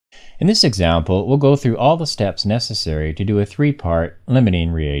In this example, we'll go through all the steps necessary to do a three-part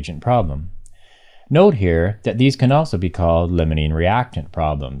limiting reagent problem. Note here that these can also be called limiting reactant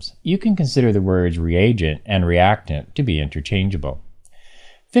problems. You can consider the words reagent and reactant to be interchangeable.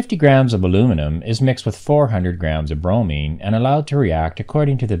 50 grams of aluminum is mixed with 400 grams of bromine and allowed to react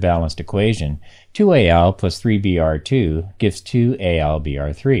according to the balanced equation. 2Al plus 3Br2 gives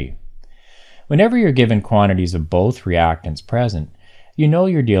 2AlBr3. Whenever you're given quantities of both reactants present, you know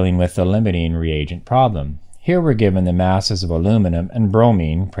you're dealing with a limiting reagent problem. Here we're given the masses of aluminum and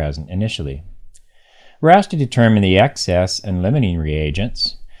bromine present initially. We're asked to determine the excess and limiting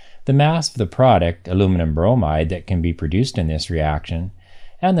reagents, the mass of the product, aluminum bromide, that can be produced in this reaction,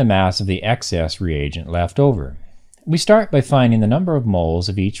 and the mass of the excess reagent left over. We start by finding the number of moles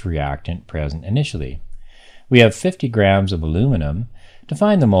of each reactant present initially. We have 50 grams of aluminum. To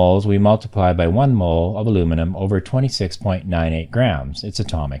find the moles, we multiply by 1 mole of aluminum over 26.98 grams, its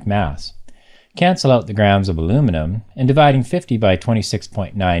atomic mass. Cancel out the grams of aluminum, and dividing 50 by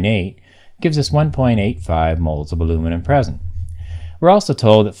 26.98 gives us 1.85 moles of aluminum present. We're also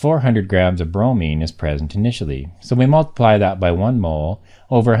told that 400 grams of bromine is present initially, so we multiply that by 1 mole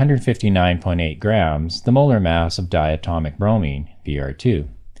over 159.8 grams, the molar mass of diatomic bromine, Br2.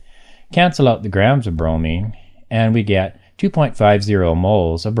 Cancel out the grams of bromine, and we get 2.50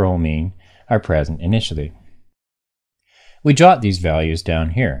 moles of bromine are present initially. We jot these values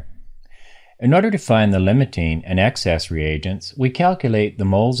down here. In order to find the limiting and excess reagents, we calculate the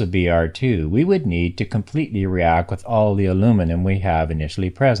moles of Br2 we would need to completely react with all the aluminum we have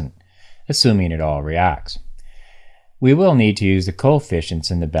initially present, assuming it all reacts. We will need to use the coefficients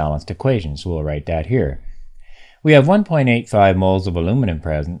in the balanced equation, so we'll write that here. We have 1.85 moles of aluminum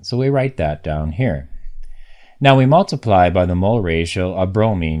present, so we write that down here. Now we multiply by the mole ratio of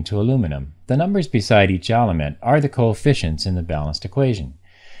bromine to aluminum. The numbers beside each element are the coefficients in the balanced equation.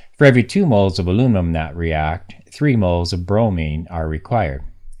 For every 2 moles of aluminum that react, 3 moles of bromine are required.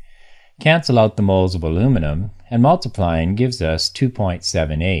 Cancel out the moles of aluminum, and multiplying gives us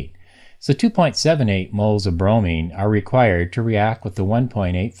 2.78. So 2.78 moles of bromine are required to react with the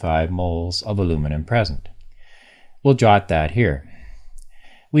 1.85 moles of aluminum present. We'll jot that here.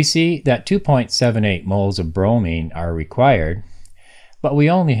 We see that 2.78 moles of bromine are required, but we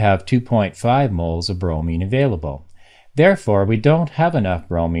only have 2.5 moles of bromine available. Therefore, we don't have enough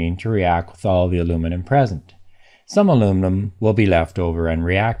bromine to react with all the aluminum present. Some aluminum will be left over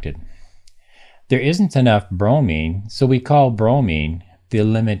unreacted. There isn't enough bromine, so we call bromine the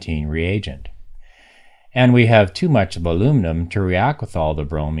limiting reagent. And we have too much of aluminum to react with all the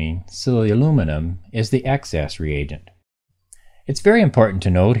bromine, so the aluminum is the excess reagent. It's very important to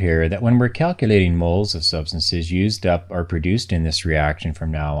note here that when we're calculating moles of substances used up or produced in this reaction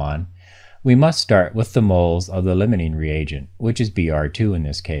from now on, we must start with the moles of the limiting reagent, which is Br2 in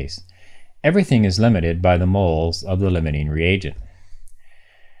this case. Everything is limited by the moles of the limiting reagent.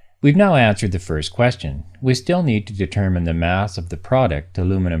 We've now answered the first question. We still need to determine the mass of the product,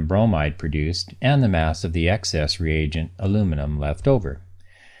 aluminum bromide, produced, and the mass of the excess reagent, aluminum, left over.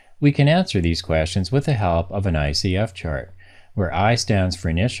 We can answer these questions with the help of an ICF chart, where I stands for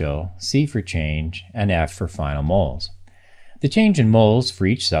initial, C for change, and F for final moles. The change in moles for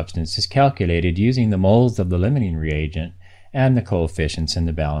each substance is calculated using the moles of the limiting reagent and the coefficients in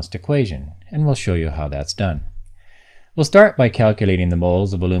the balanced equation, and we'll show you how that's done. We'll start by calculating the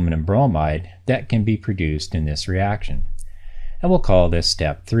moles of aluminum bromide that can be produced in this reaction, and we'll call this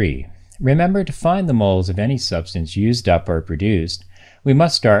step 3. Remember, to find the moles of any substance used up or produced, we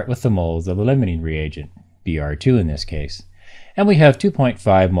must start with the moles of the limiting reagent, Br2 in this case, and we have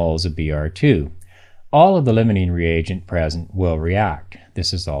 2.5 moles of Br2. All of the limiting reagent present will react.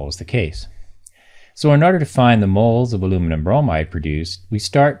 This is always the case. So in order to find the moles of aluminum bromide produced, we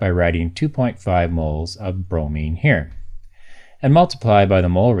start by writing 2.5 moles of bromine here, and multiply by the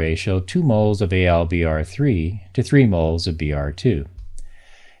mole ratio 2 moles of AlBr3 to 3 moles of Br2.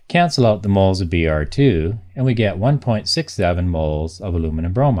 Cancel out the moles of Br2, and we get 1.67 moles of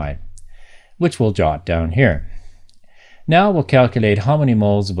aluminum bromide, which we'll jot down here. Now we'll calculate how many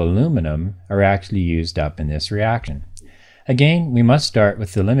moles of aluminum are actually used up in this reaction. Again, we must start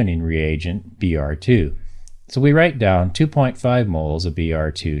with the limiting reagent, Br2. So we write down 2.5 moles of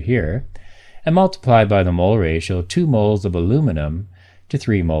Br2 here, and multiply by the mole ratio 2 moles of aluminum to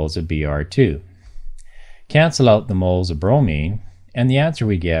 3 moles of Br2. Cancel out the moles of bromine, and the answer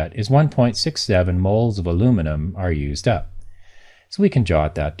we get is 1.67 moles of aluminum are used up. So we can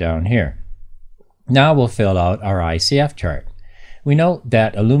jot that down here. Now we'll fill out our ICF chart. We note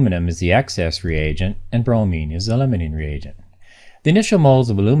that aluminum is the excess reagent and bromine is the limiting reagent. The initial moles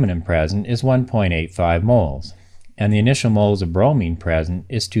of aluminum present is 1.85 moles, and the initial moles of bromine present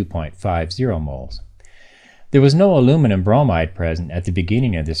is 2.50 moles. There was no aluminum bromide present at the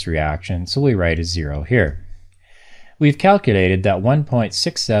beginning of this reaction, so we write a 0 here. We've calculated that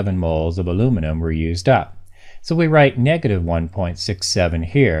 1.67 moles of aluminum were used up, so we write negative 1.67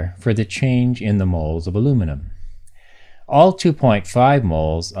 here for the change in the moles of aluminum. All 2.5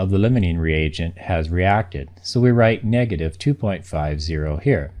 moles of the limiting reagent has reacted, so we write negative 2.50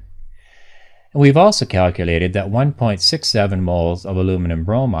 here. And we've also calculated that 1.67 moles of aluminum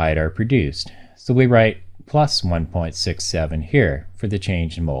bromide are produced, so we write plus 1.67 here for the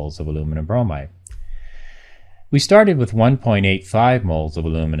change in moles of aluminum bromide. We started with 1.85 moles of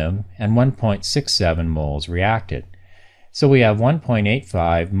aluminum and 1.67 moles reacted. So we have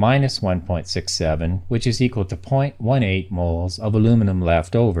 1.85 minus 1.67, which is equal to 0.18 moles of aluminum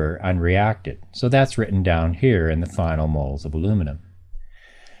left over unreacted. So that's written down here in the final moles of aluminum.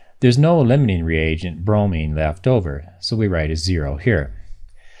 There's no limiting reagent, bromine, left over, so we write a 0 here.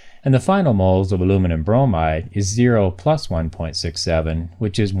 And the final moles of aluminum bromide is 0 plus 1.67,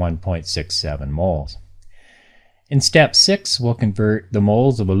 which is 1.67 moles. In step 6, we'll convert the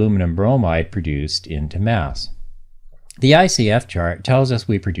moles of aluminum bromide produced into mass. The ICF chart tells us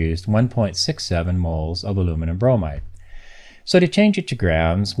we produced 1.67 moles of aluminum bromide. So to change it to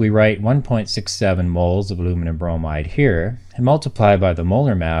grams, we write 1.67 moles of aluminum bromide here and multiply by the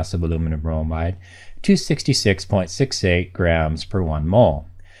molar mass of aluminum bromide, 266.68 grams per 1 mole.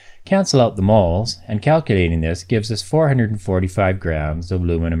 Cancel out the moles, and calculating this gives us 445 grams of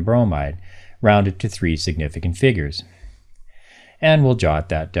aluminum bromide, rounded to 3 significant figures. And we'll jot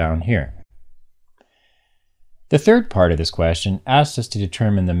that down here. The third part of this question asks us to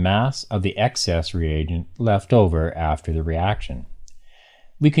determine the mass of the excess reagent left over after the reaction.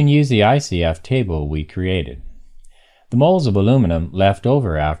 We can use the ICF table we created. The moles of aluminum left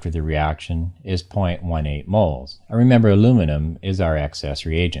over after the reaction is 0.18 moles. And remember, aluminum is our excess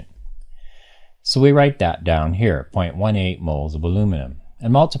reagent. So we write that down here, 0.18 moles of aluminum,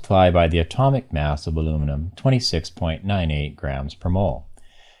 and multiply by the atomic mass of aluminum, 26.98 grams per mole.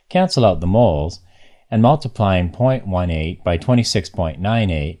 Cancel out the moles, and multiplying 0.18 by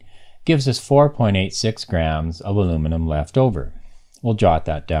 26.98 gives us 4.86 grams of aluminum left over. We'll jot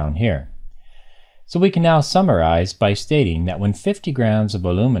that down here. So we can now summarize by stating that when 50 grams of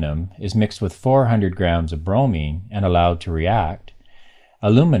aluminum is mixed with 400 grams of bromine and allowed to react,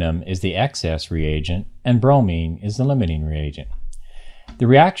 aluminum is the excess reagent and bromine is the limiting reagent. The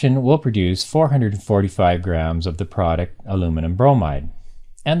reaction will produce 445 grams of the product aluminum bromide,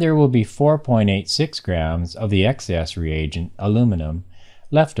 and there will be 4.86 grams of the excess reagent aluminum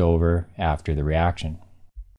left over after the reaction.